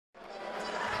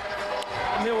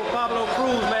Pablo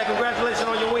Cruz, man. Congratulations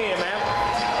on your win, man.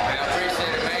 Man, I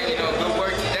appreciate it, man. You know, good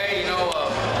work today. You know,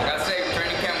 like I said,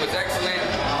 training camp was excellent.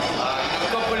 A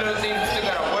couple of little things we still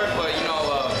gotta work, but you know,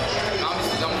 I'm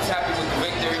just happy with the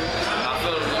victory. I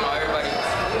feel, you know, everybody,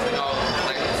 you know,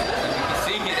 like you can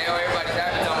see me there. Everybody's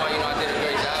happy talking about, you know, I did a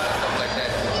great job and stuff like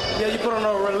that. Yeah, you put on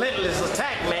a relentless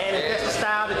attack, man. Yeah. That's the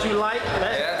style that you like,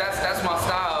 man. Yeah, that's my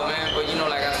style, man. But you know,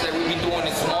 like I said, we be doing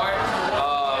it smart.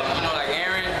 You know, like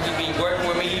Aaron, he be working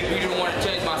with me. He didn't want to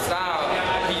change my style.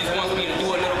 He just wants me to do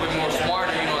a little bit more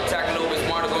smarter. You know, attack a little bit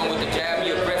smarter, going with the jab,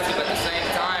 be aggressive at the same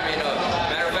time. And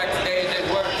matter of fact, today it did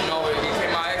work. You know, it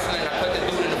came out excellent. I cut the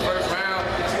dude in the first round,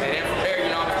 and then from there, you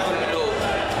know, I'm just putting a little.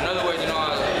 In other words, you know,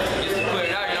 just to put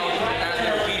it out. You know, not a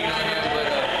little beating on him, but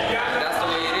that's the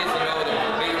way it is. You know, the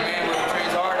bigger man who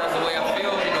trains hard, that's the way I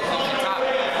feel. You know, comes on top.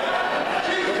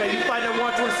 Okay, you fighting at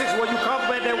 126. Were you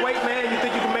comfortable at that weight, man? You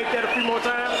think you can make that a few more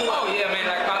times? Oh yeah, man.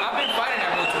 Like I've been fighting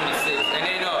at 126, and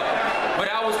then but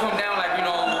I always come down like, you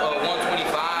know, 125,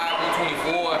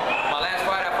 124. My last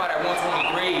fight I fought at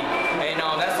 123, and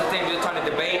that's the thing we're trying to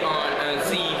debate on and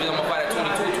see if I'm gonna fight at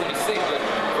 22, 26. But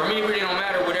for me, it really don't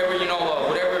matter. Whatever, you know,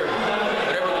 whatever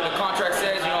the contract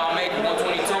says, you know, I'll make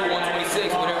 122,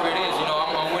 126, whatever it is. You know,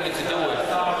 I'm willing to do it.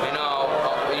 And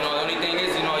you know, the only thing is,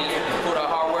 you know, you just put a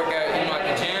hard work at, you know, at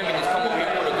the gym and just come over here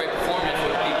and put a great performance for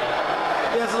the people.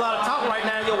 There's a lot of talk right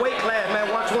now in your weight class, man.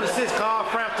 126, Carl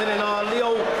Frampton and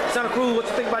Leo Santa Cruz. What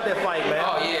you think about that fight, man?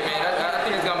 Oh yeah, man. I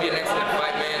think it's gonna be an excellent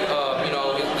fight, man. You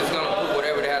know, it's gonna prove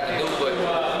whatever they have to do, but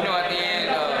you know, at the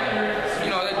end, you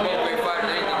know, they're both great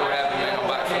fighters. Anything will happen, man. I'm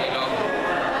boxing, you know.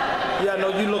 Yeah, I know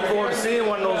you look forward to seeing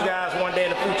one of those guys one day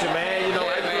in the future, man. You know,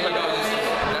 Yeah, man. You know,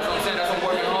 that's what I'm saying. That's what I'm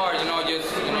working hard. You know, just,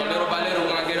 you know, little by little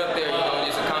when I get up there, you know,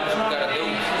 just accomplish what we gotta do.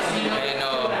 And you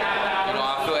know,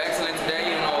 I feel excellent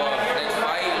today. You know, next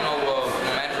fight, you know,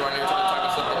 my manager right there trying to talk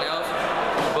about something else.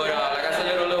 But like I said,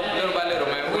 little by little,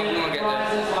 man, we gonna get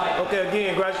there. okay,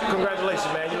 again,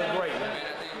 congratulations, man. You look great, man.